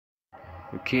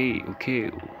Okay.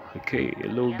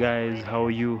 Hello guys, how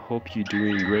are you? Hope you're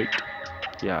doing great.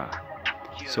 Yeah.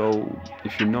 So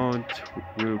if you're not,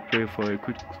 we'll pray for a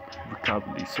quick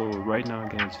recovery. So right now,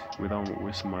 guys, without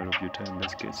wasting much of your time,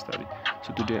 let's get started.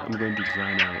 So today I'm going to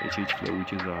design a HH flow,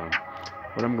 which is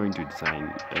what I'm going to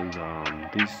design is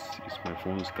this is my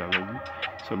phone's gallery.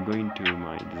 So I'm going to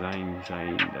my design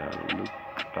side, look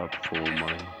up for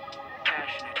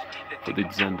the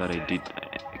design that I did.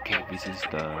 Okay, this is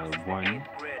the one.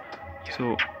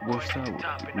 So we'll start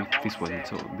with this one.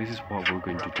 So this is what we're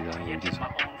going to design, which is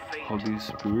Holy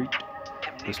Spirit,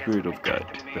 the Spirit of God,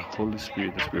 the Holy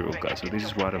Spirit, the Spirit of God. So this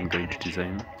is what I'm going to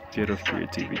design. Theater of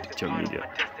Creativity, Jump Media.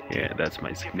 Yeah, that's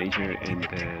my signature, and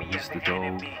this is the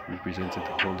doll representing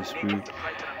the Holy Spirit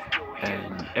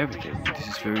and everything. This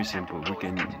is very simple.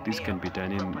 This can be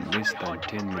done in less than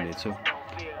 10 minutes. So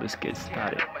let's get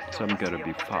started. So I'm gonna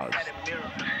be fast.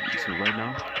 So right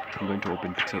now I'm going to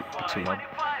open Pixellab. So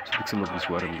Pixellab is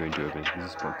what I'm going to open.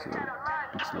 This is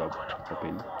Pixellab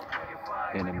open,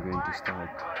 and I'm going to start.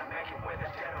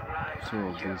 So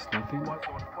there's nothing.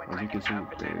 As you can see,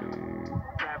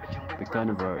 the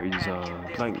canvas is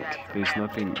blank. There's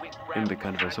nothing in the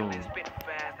canvas. So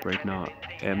right now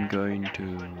I'm going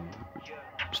to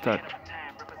start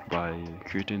by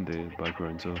creating the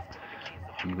background. So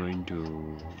I'm going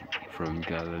to from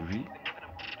gallery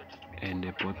and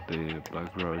I put the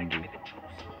background.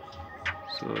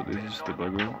 So this is the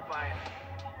background. I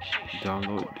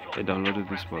downloaded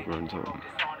this background. So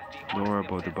don't worry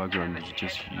about the background. You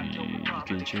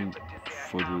can change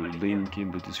for the link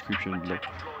in the description below.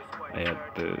 I have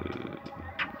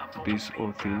this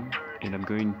whole thing, and I'm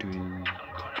going to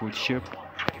put shape.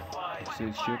 It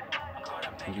says shape.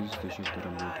 So this is the shape that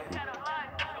I'm going to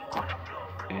put,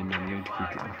 and I'm going to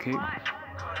click OK.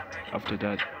 After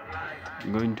that,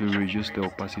 I'm going to reduce the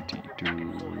opacity to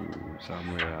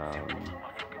somewhere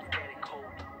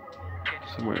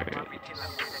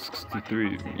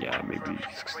 63. Yeah, maybe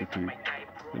 63.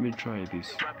 Let me try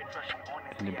this.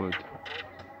 Enable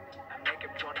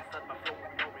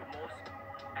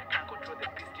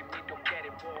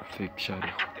fake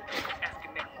shadow,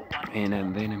 and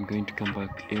then I'm going to come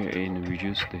back here and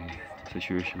reduce the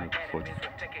saturation of my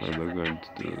background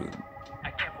to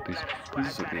this. This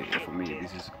is okay for me.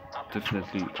 This is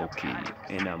definitely okay,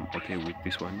 and I'm okay with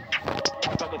this one.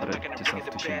 But I just have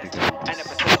to change the color,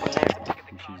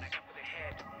 which is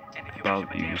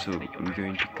about you. So I'm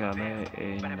going to color,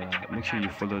 and make sure you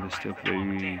follow the step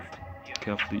very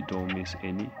carefully. Don't miss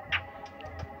any.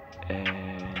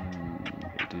 And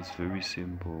it is very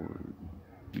simple.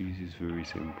 This is very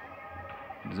simple.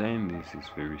 Design this is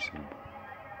very simple.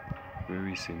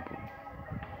 Very simple.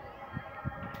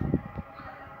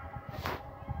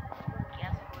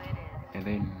 And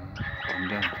then I'm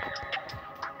done.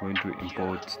 I'm going to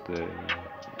import the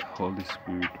Holy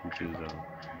Spirit, which is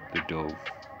the dove.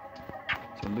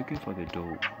 So I'm looking for the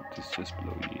dove. It's just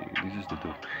below here. This is the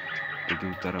dove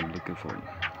that I'm looking for. You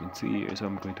can see here. So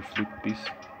I'm going to flip this,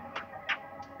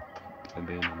 and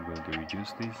then I'm going to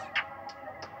reduce this,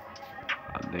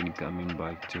 and then coming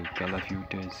back to color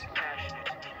filters,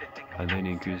 and then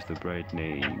increase the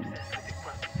brightness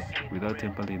without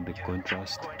tempering the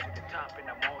contrast.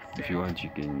 If you want, you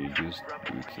can reduce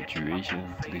the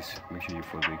saturation. Please make sure you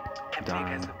follow it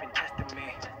down.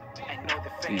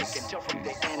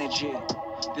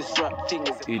 This rap thing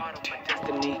is a part of my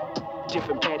destiny.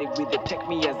 Different paddock with it, take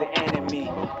me as the enemy.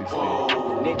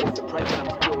 Niggas surprised I'm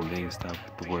still. And then start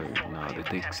with the word. Now the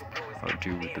text. I'll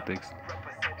deal with the text.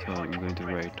 So I'm going to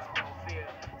write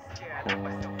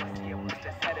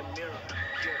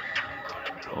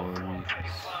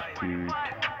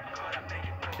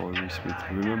Holy Spirit.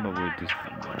 Remember what this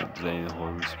design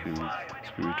Holy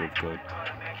Spirit of God.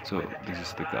 So this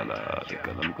is the color.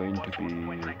 I'm going to be.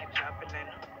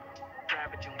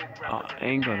 I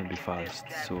ain't gonna be fast,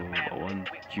 so I want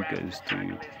you guys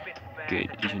to get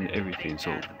each and everything.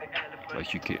 So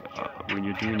like you can, when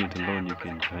you're doing it alone, you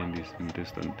can find this in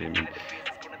distant payment.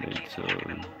 It's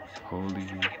holy.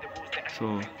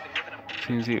 So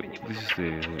since this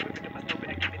is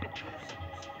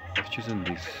I've chosen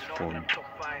this font.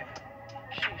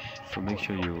 So make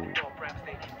sure you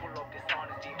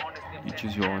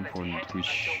choose your own font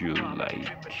which you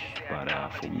like. But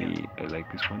for me, I like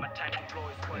this one,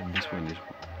 and this one is.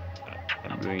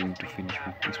 I'm going to finish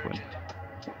with this one.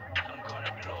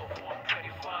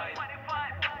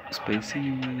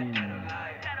 Spacing,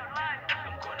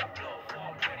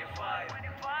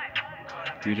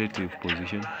 relative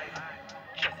position.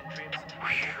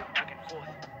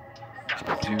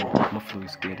 My flow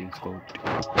is getting scoped.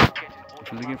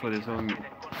 If you're looking for the song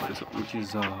which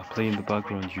is playing in the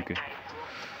background, you can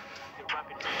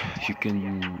You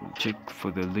can check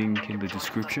for the link in the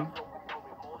description.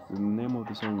 The name of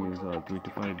the song is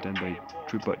 25 done by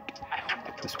Tripod,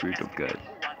 the Spirit of God.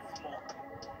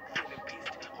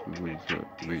 With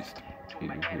waste in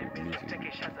the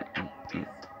music.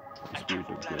 The Spirit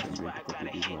of God. I'm going to copy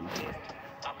this one.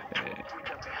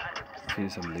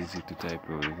 Since I'm lazy to type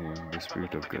everything, the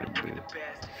Spirit of God,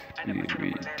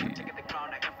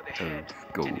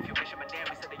 God.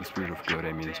 The Spirit of God,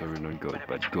 I mean, sorry, not God,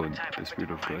 but God, the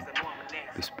Spirit of God,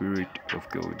 the Spirit of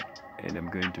God. And I'm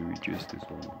going to reduce this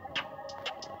one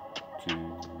to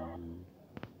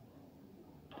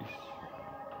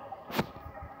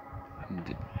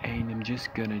this. And I'm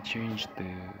just gonna change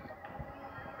the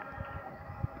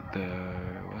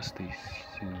what's this?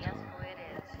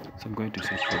 So I'm going to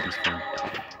search for this one.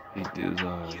 It is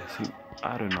see,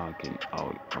 I don't know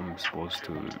how I'm supposed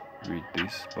to read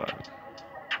this, but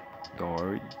don't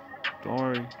worry.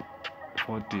 The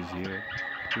font is here.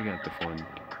 We got the font.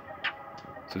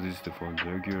 So this is the font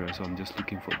regular. So I'm just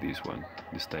looking for this one,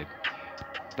 this type.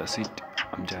 That's it.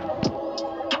 I'm done.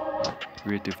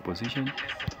 Creative position.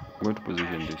 I'm going to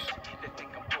position this.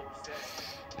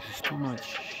 This is too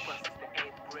much.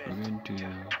 I'm going to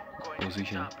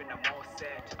position.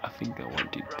 I think I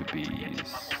want it to be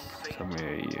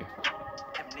somewhere here.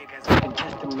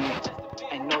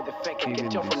 I know the fact I can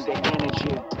tell from the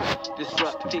energy. This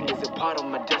rap thing is a part of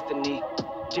my destiny.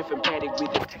 Different paddock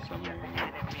with it.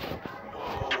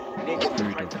 Niggas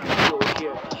surprised I'm still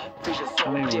here. Vision so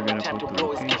clear, time to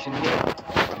blow is catching near.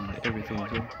 And everything so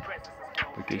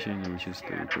location, which is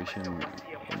the location,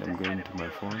 and I'm going to my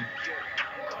phone.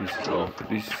 This is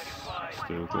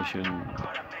the location,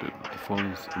 the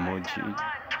phone's emoji.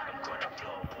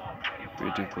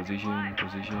 Creative position,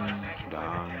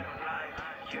 down,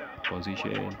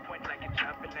 position.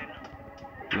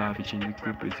 Lavish in the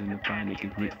grip is in the panic,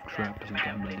 it's with traps and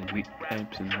gambling, with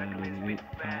amps and handling, with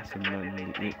pass and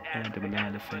landing, with hand of an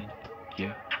elephant.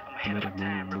 Yeah, I'm at a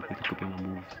move, look at the couple of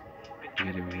moves. We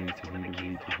get a raise, we get a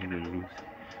raise, we get a loose.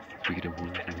 We get a move, we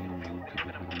get a move, we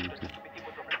get a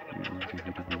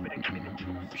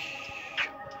move.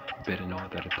 Better know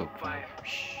that the top 5.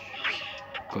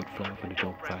 Got 5 in the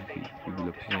top 5. We will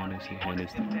have Hennessy.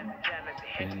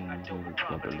 And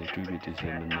probably tributes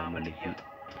and the normally hit.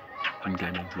 I'm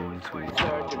gonna blow this way.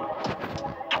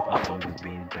 I'm always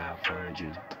being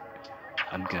divergent.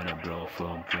 I'm gonna blow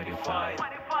from 25.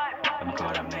 I'm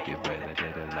gonna make it better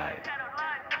dead alive.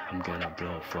 I'm gonna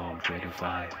blow from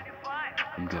 25.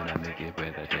 I'm gonna make it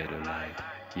better dead alive.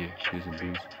 Yeah, here's some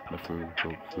boost. My favorite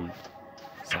top food.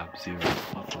 Sub-Zero.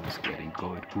 My phone's getting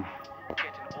cold. Oof.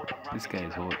 This guy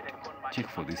is hot. Check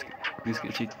for this guy.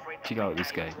 Check out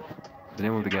this guy. The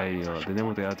name of the guy, the name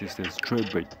of the artist is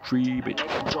Treebit.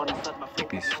 Like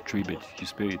this, Treebit. You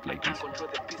spell it like this.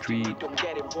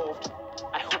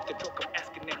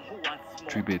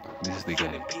 Treebit. This is the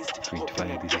guy.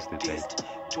 25. This is the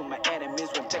type. To my enemies,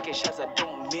 when taking shots, I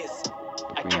don't miss.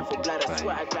 I came for blood, I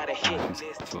swear I got a hit.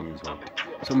 This song is hot.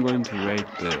 So I'm going to write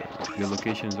the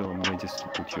location, so I'm going just to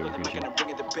put your location.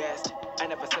 I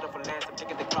never settle for less, I'm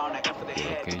taking the crown, I am for the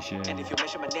head. Location. And if you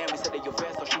mention my name instead of your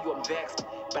verse, I'll show you I'm vexed.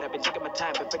 But I've been taking my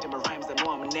time, perfecting my rhymes, I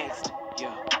know I'm next.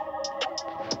 Yeah.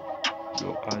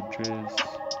 Your address.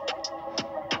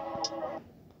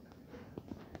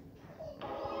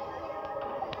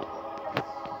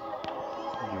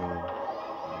 Your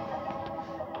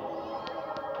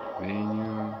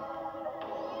venue.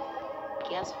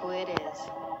 Guess who it is?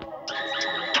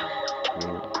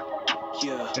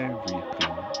 Your everything.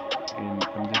 And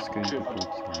I'm just going to put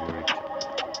some word.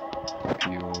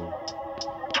 Pure.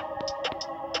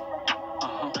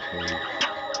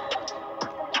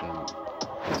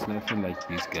 It's nothing like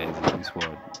these guys in this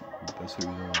word. That's the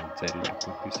reason why I decided to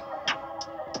put this.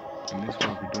 In this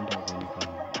word, we don't have anything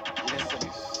like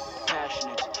this.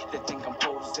 Passionate, they think I'm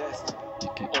possessed. You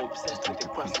can Obsessed with the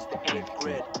crosses, the 8th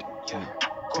grade. Yeah,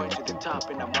 going to the top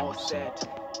and I'm all set.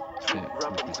 Rap,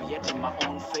 I'm creating my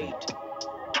own fate.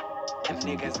 Them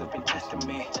niggas have been testing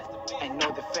me. I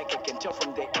know the fact, I can tell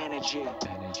from their energy.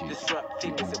 This rap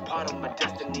thing is a part of my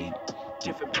destiny.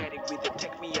 Different pedigree, they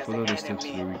take me as follow an the steps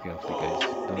enemy. very carefully, guys.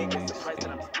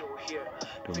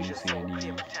 Don't miss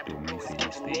any. Don't miss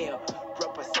anything.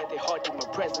 Rappers said they hard in my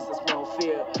presence, I smell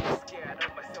fear. Scared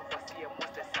of myself, I see a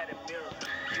monster inside a mirror.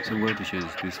 So I'm going to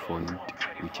choose this font,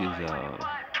 which is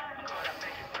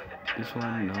this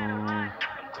one, no.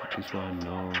 This one,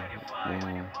 no.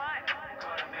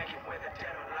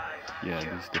 Yeah,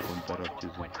 this is the font that I'm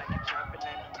choosing.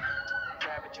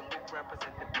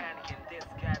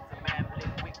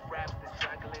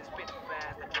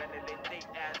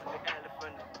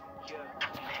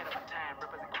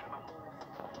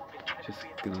 just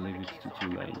gonna leave it to 2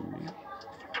 lines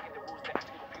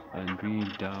and bring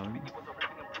it down.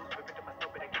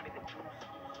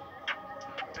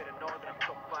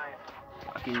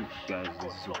 Okay guys,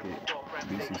 this is okay.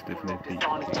 This is definitely, you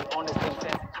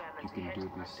can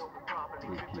do this.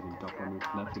 Like you can tap on it,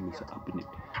 nothing is happening.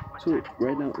 So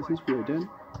right now, since we are done,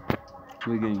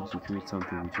 we're going to create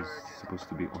something which is supposed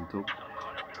to be on top.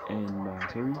 And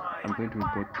sorry, I'm going to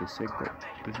import the circle.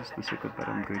 This is the circle that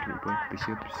I'm going to import, the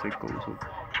shaped circle. So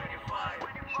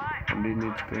and then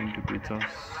it's going to be just,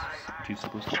 it's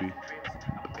supposed to be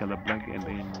color black, and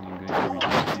then I'm going to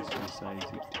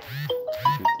resize it.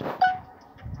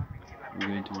 We're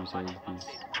going to resize this.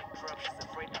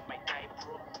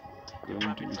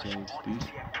 Going to resize this.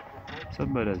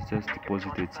 Somebody has just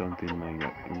deposited something in my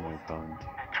account.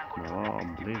 Now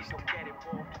I'm blessed.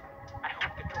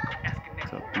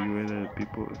 It's up to you whether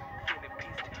people,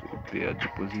 if they are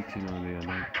depositing or they are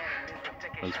not.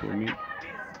 As for me,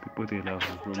 people they love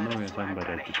from nowhere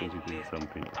somebody has deposited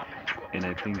something, and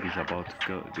I think it's about to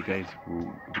go. The guys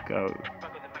who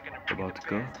about to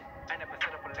go.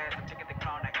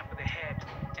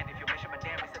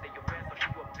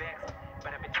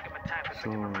 So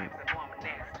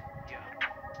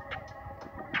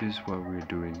this is what we're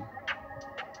doing.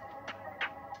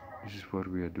 This is what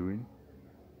we are doing,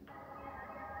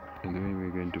 and then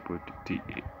we're going to put T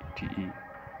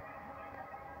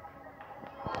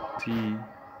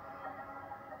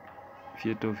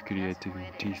Theater of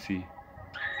Creativity TC.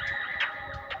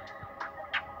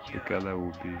 The color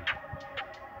will be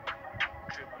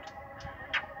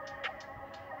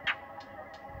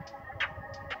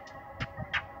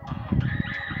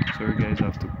sorry guys, I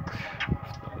have to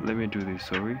let me do this.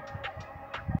 Sorry.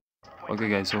 Okay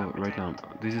guys, so right now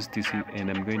this is TC, and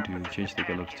I'm going to change the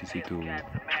color of TC to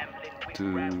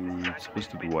it's supposed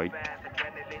to be white.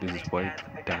 This is white.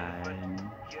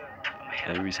 Then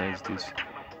I resize this.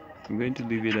 I'm going to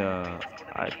leave it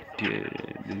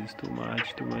this is too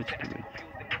much.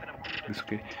 It's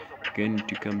okay. Going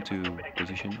to come to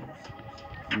position.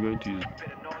 I'm going to use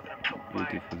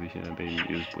relative position, and then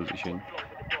use position,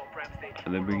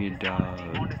 and then bring it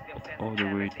down all the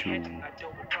way to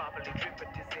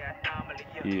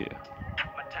here.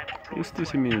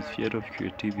 This means Theater of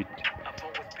Creativity.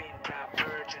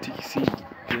 TC,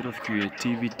 Theater of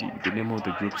Creativity, the name of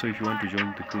the group. So if you want to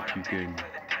join the group, you can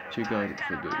check out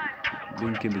for the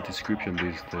link in the description.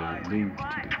 There's the link to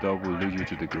that will lead you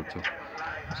to the group.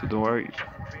 So don't worry,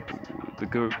 the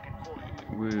group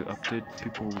will update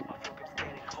people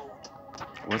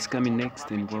what's coming next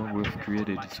and what we've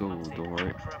created. So don't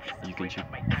worry, you can check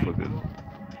for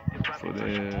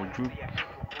the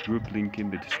group link in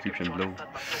the description below.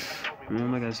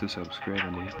 Remember guys to subscribe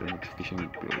and hit the notification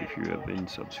bell if you haven't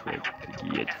subscribed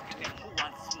yet.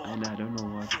 And I don't know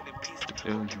what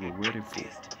else you were waiting for,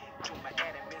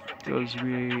 because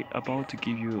we're about to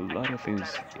give you a lot of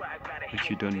things which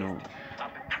you don't know.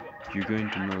 You're going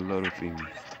to know a lot of things.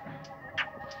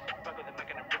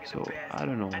 So I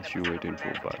don't know what you're waiting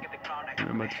for, but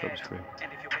remember to subscribe.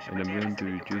 And I'm going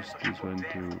to use this one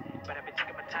to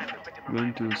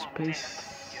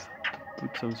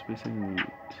put some spacing.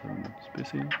 When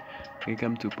I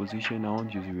come to position, I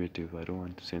won't use relative. I don't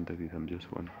want to center this. I'm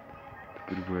just want to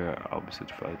put it where I'll be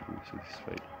satisfied.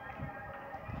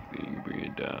 Bring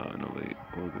it down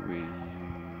all the way.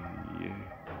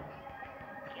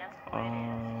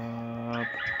 Up.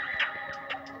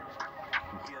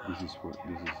 This is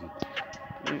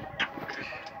it.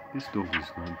 This dog is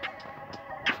not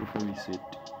so fully set.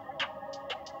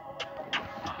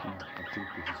 Okay, I think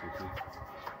this is okay.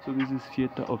 So this is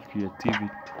Theater of Creativity.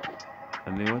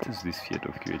 And then what is this Theater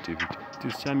of Creativity? It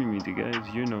is charming media,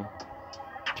 guys. You know,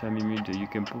 charming media. You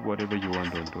can put whatever you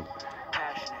want on top.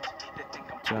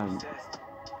 Charming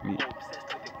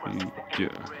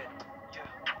media.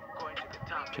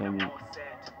 Charming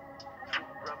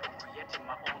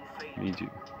media.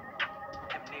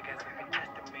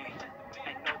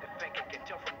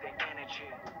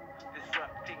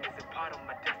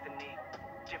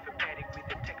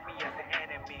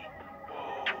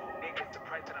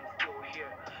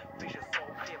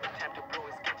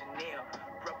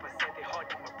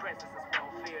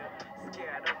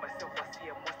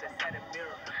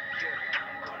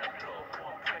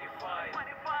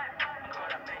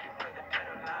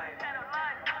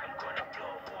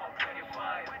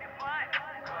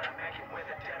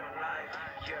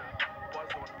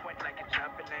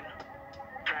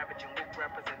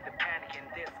 Represent the panic in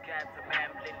this guy's a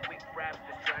rambling, weak raps,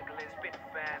 the struggling, spit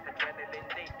fast, adrenaline,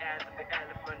 they ass of the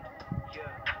elephant. Yeah,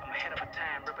 I'm ahead of my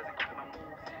time, represent copy my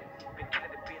moves. Been killing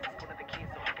the business, one of the keys,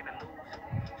 so how can I lose?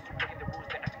 Still breaking the rules,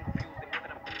 they're acting confused, they know that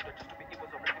I'm good, just to be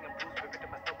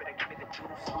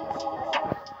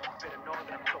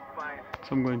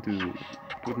I'm going to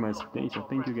put my signature.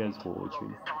 Thank you guys for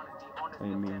watching. I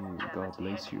mean, God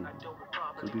bless you.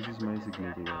 So this is my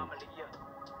signature, guys.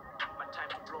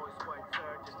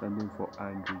 Standing for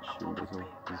Android Sugar, so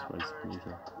this is my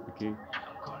signature. Okay,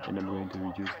 and I'm going to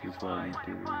reduce this one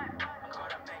to.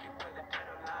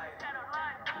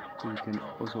 So you can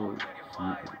also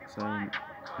sign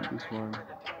this one,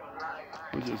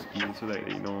 which is me, so that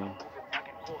you know.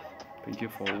 Thank you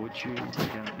for watching.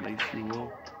 God bless you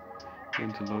all.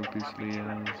 Going to lock these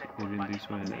layers, even this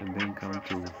one, and then come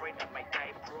to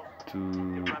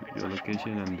your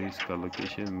location and this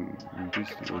location, this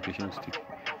location stick,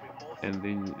 and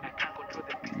then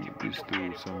this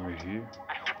to somewhere here.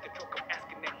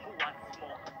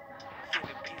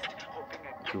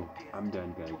 So I'm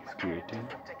done, guys. Creating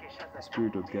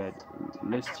Spirit of God.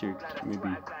 Let's check,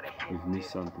 maybe we've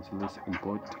missed something, so let's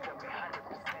import.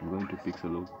 I'm going to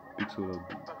Pixellab.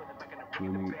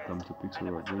 When we come to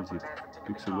Pixellab, where is it?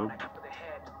 Pixellab,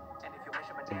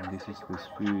 and this is the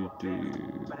Spirit.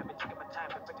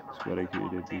 What I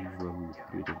created. This is what we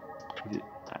created.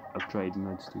 I've tried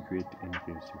not to create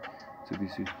anything. So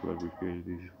this is what we created.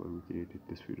 This is what we created.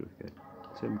 The Spirit of God.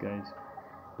 Same, guys.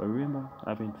 But remember, I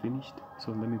haven't finished.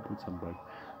 So let me put some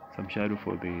shadow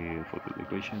for the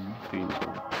decoration thing.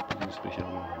 This is the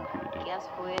shadow I'm creating. Guess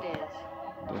who it is?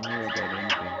 Don't worry about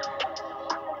anything.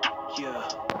 Yeah.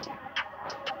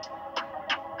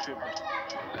 So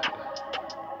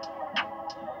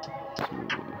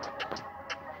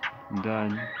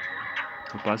done.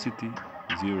 Opacity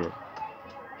 0.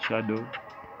 Shadow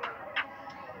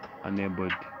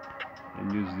enabled.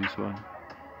 And use this one.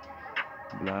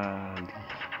 Bloody.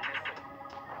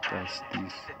 That's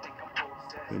this.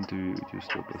 Going to reduce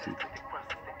the opacity.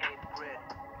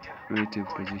 Relative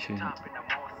position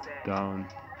down.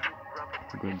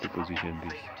 I'm going to position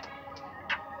this.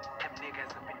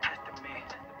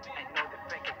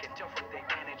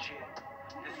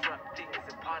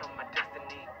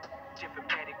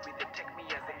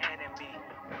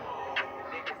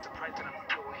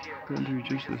 Going to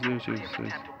reduce the searches.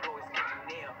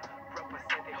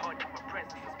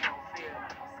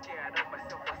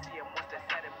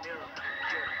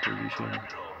 Position.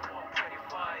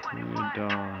 Bring it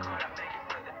down.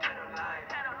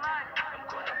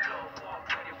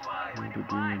 Going to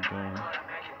bring it down.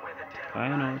 I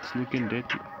know it's looking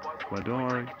dirty, but don't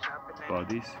worry about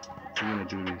this. We're gonna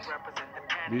do this.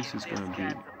 This is gonna be.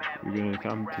 We're gonna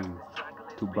come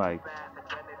to bike,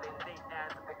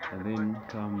 and then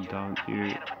come down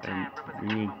here and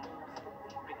bring it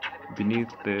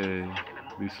beneath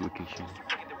this location.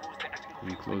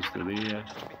 We close the layer.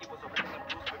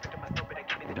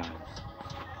 Done.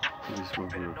 This is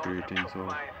what we're creating. So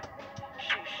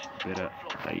better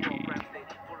I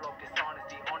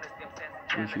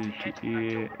push it to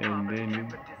here and then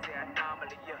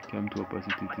come to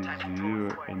opacity to 0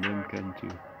 and then come to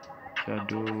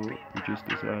shadow, reduce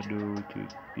the shadow to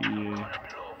here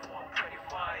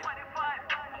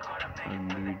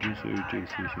and reduce the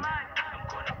rotation.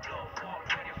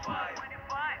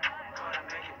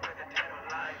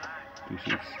 This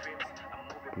is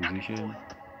position.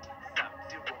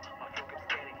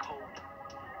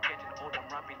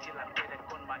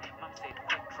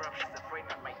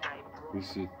 This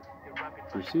is it.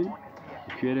 Proceed.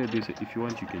 Created this. If you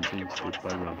want, you can change the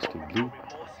backgrounds to blue.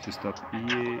 Just up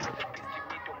here.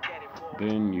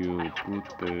 Then you put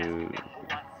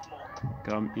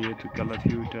come here to color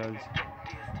filters,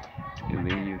 and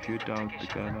then you filter out the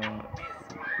color.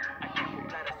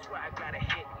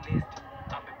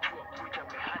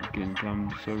 You can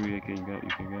come. Sorry, you can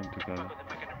come to color.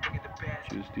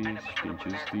 Choose this. You can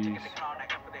choose this.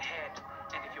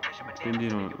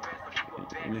 Depending on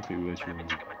anything that you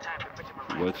want.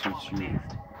 What suits you? You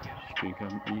can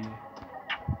come here.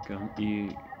 Come here.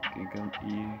 You can come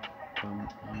here. Come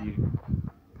here.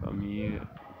 Come here.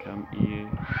 Come here.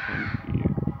 Come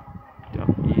here.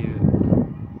 Come here.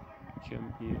 Come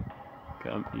here.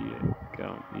 Come here.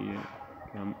 Come here.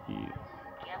 Come here.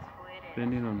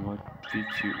 Depending on what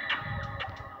fits you.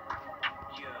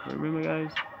 But remember,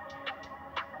 guys,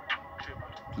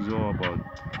 it's all about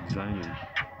designing.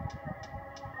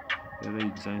 Whether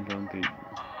you design something,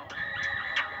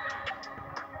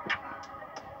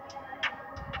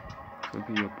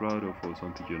 something you're proud of or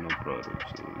something you're not proud of,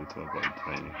 so it's all about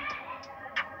designing.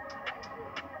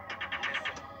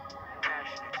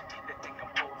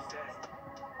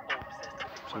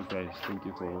 So guys, thank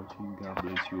you for watching. God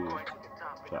bless you all.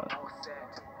 Ciao.